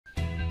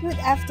Good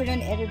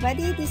afternoon,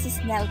 everybody. This is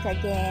Nelca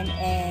again,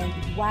 and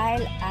while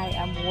I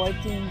am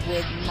working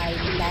with my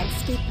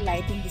landscape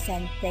lighting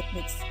design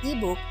techniques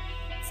ebook,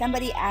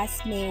 somebody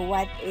asked me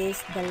what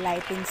is the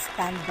lighting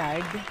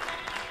standard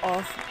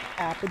of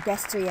a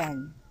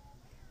pedestrian.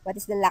 What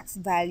is the lux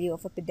value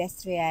of a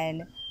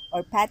pedestrian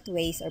or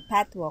pathways or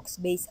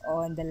pathwalks based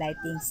on the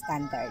lighting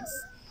standards?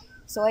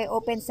 So I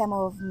opened some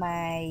of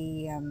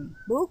my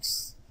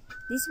books.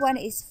 This one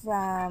is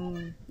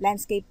from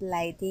landscape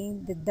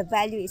lighting. The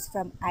value is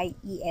from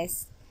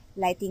IES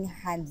lighting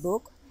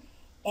handbook.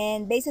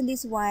 And based on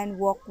this one,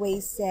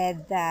 walkways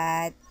said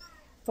that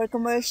for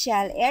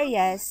commercial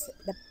areas,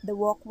 the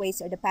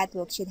walkways or the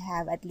pathwalk should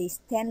have at least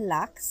 10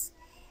 lux.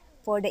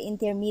 For the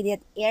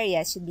intermediate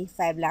areas should be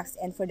 5 lux,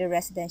 and for the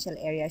residential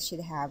areas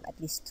should have at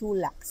least 2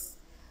 lux.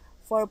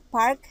 For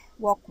park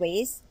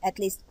walkways, at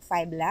least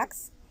 5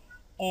 lux,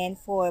 and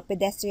for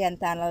pedestrian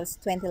tunnels,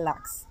 20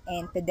 lux,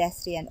 and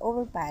pedestrian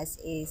overpass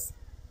is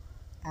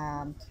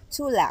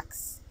 2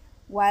 lux.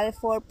 While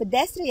for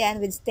pedestrian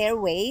with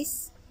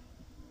stairways,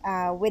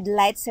 with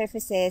light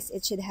surfaces,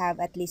 it should have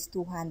at least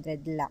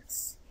 200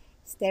 lux.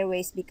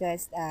 Stairways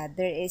because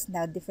there is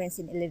now difference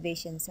in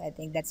elevation, so I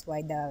think that's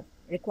why the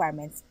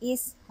requirements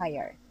is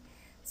higher.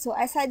 So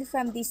aside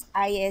from this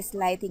IS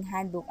lighting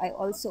handbook, I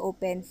also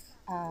opened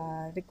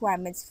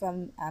requirements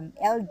from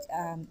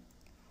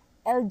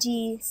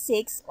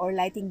LG6 or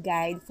lighting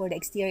guide for the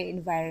exterior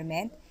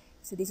environment.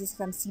 So this is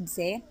from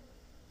CIBSE.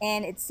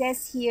 And it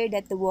says here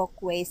that the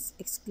walkways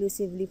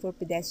exclusively for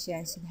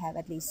pedestrians should have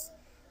at least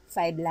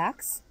 5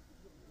 lux.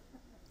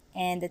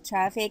 And the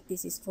traffic,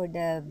 this is for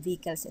the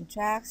vehicles and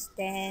trucks,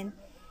 10.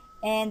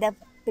 And the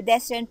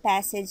pedestrian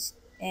passage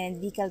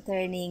and vehicle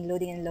turning,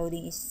 loading and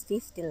loading is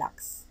 50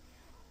 lux.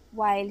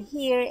 While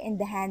here in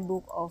the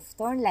handbook of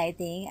thorn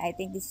lighting, I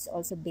think this is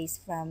also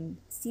based from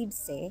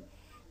CIBSE.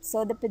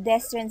 So the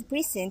pedestrian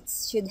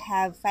precincts should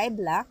have 5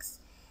 lux,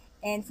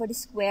 and for the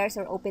squares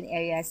or open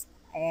areas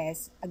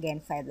as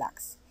again 5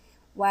 lux.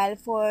 While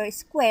for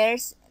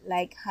squares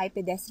like high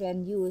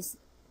pedestrian use,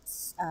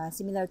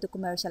 similar to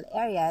commercial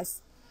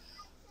areas,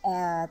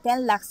 10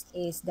 lux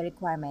is the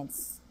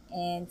requirements.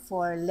 And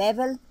for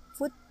level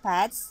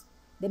footpaths,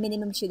 the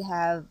minimum should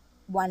have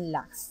 1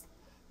 lux.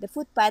 The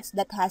footpaths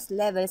that has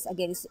levels,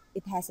 again,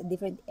 it has a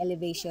different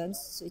elevations,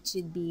 so it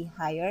should be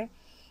higher.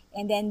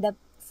 And then the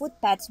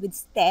footpaths with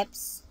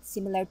steps,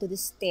 similar to the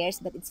stairs,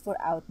 but it's for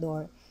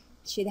outdoor,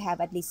 should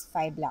have at least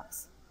 5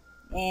 lux.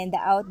 And the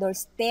outdoor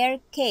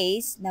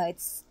staircase, now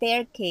it's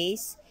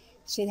staircase,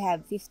 should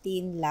have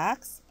 15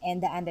 lux,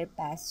 and the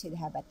underpass should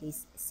have at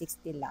least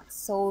 60 lux.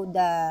 So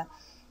the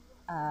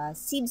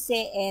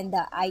CIBSE and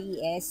the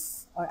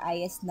IES or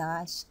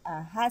IESNA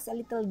has a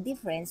little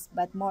difference,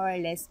 but more or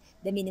less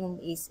the minimum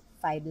is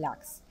 5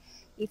 lux.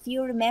 If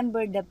you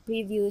remember the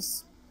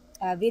previous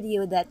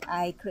video that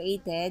I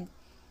created,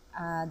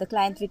 the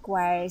client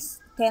requires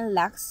 10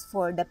 lux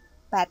for the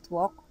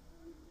pathwalk,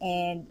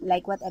 and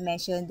like what I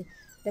mentioned,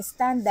 the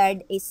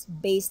standard is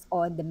based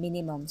on the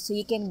minimum, so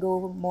you can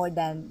go more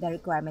than the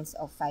requirements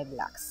of 5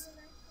 lux.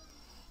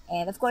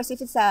 And of course,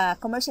 if it's a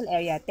commercial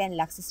area, 10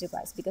 lux is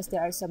required because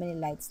there are so many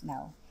lights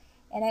now.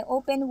 And I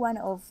opened one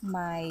of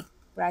my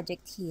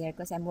project here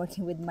because I'm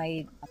working with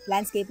my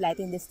landscape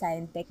lighting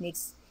design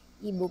techniques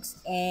ebooks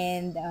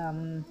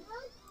and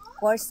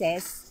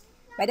courses.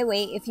 By the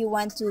way, if you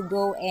want to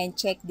go and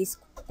check this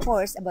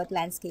course about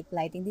landscape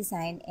lighting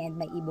design and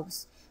my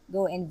ebooks,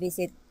 go and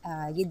visit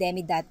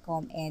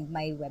udemy.com and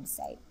my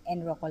website,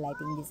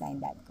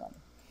 enrocolightingdesign.com.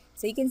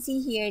 So you can see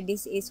here,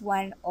 this is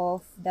one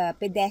of the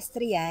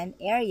pedestrian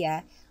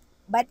area,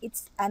 but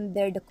it's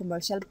under the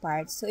commercial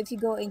part. So if you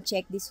go and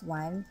check this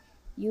one,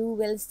 you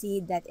will see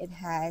that it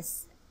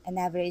has an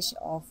average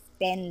of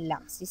 10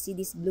 lux. You see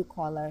this blue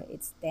color,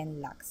 it's 10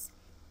 lux.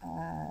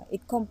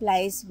 It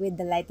complies with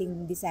the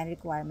lighting design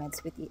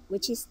requirements,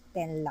 which is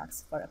 10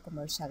 lux for a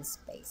commercial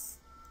space.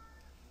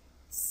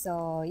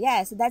 So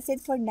yeah, so that's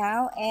it for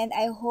now, and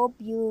I hope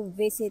you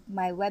visit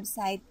my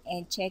website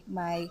and check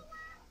my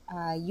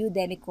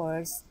Udemy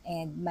course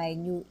and my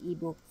new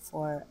ebook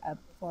for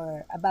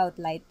about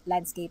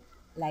landscape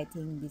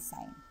lighting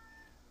design.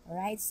 All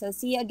right, so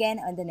see you again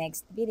on the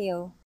next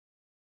video.